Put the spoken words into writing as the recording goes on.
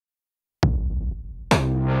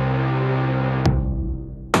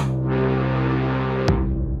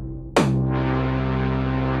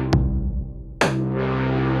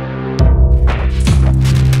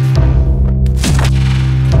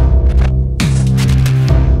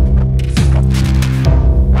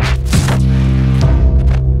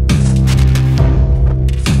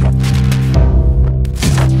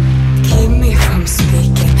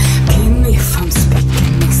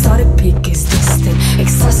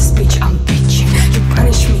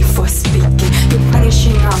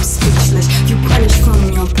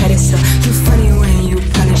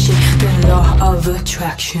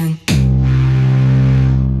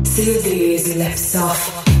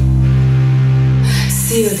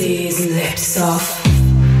Seal these lips off.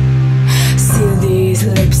 Seal these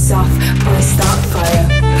lips off. Boy, start fire.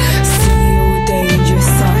 See you dangerous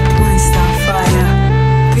thought. Boy, start fire.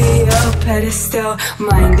 Be a pedestal.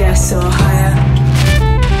 Mind that's so higher.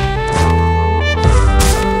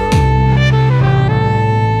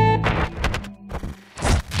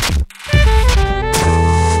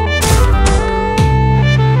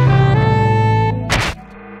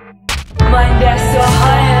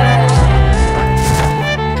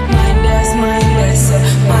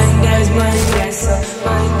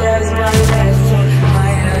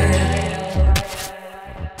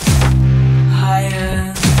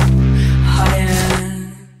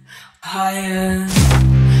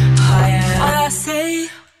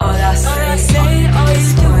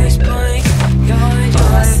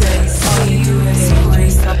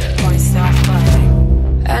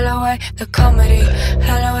 The comedy,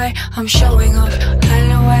 hell away, I'm showing off.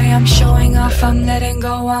 Hell away, I'm showing off. I'm letting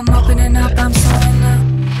go, I'm opening up, I'm sewing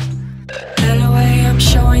up. Hell away, I'm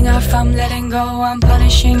showing off. I'm letting go, I'm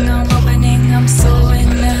punishing, I'm opening, I'm sewing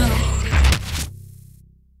now.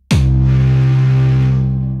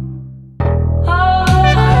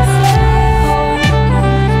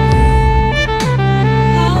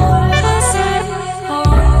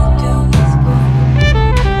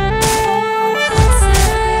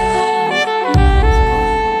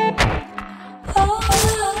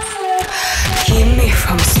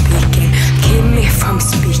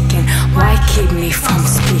 Keep me from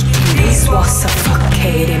speaking. These walls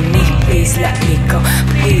suffocating me. Please let me go.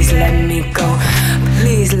 Please let me go.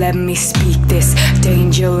 Please let me speak this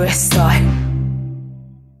dangerous thought.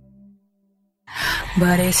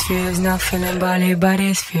 Bodies feels not feeling body.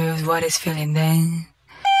 Bodies feels what is feeling then.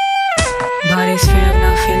 Bodies feel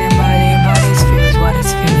not feeling body. Bodies feels what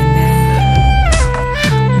is feeling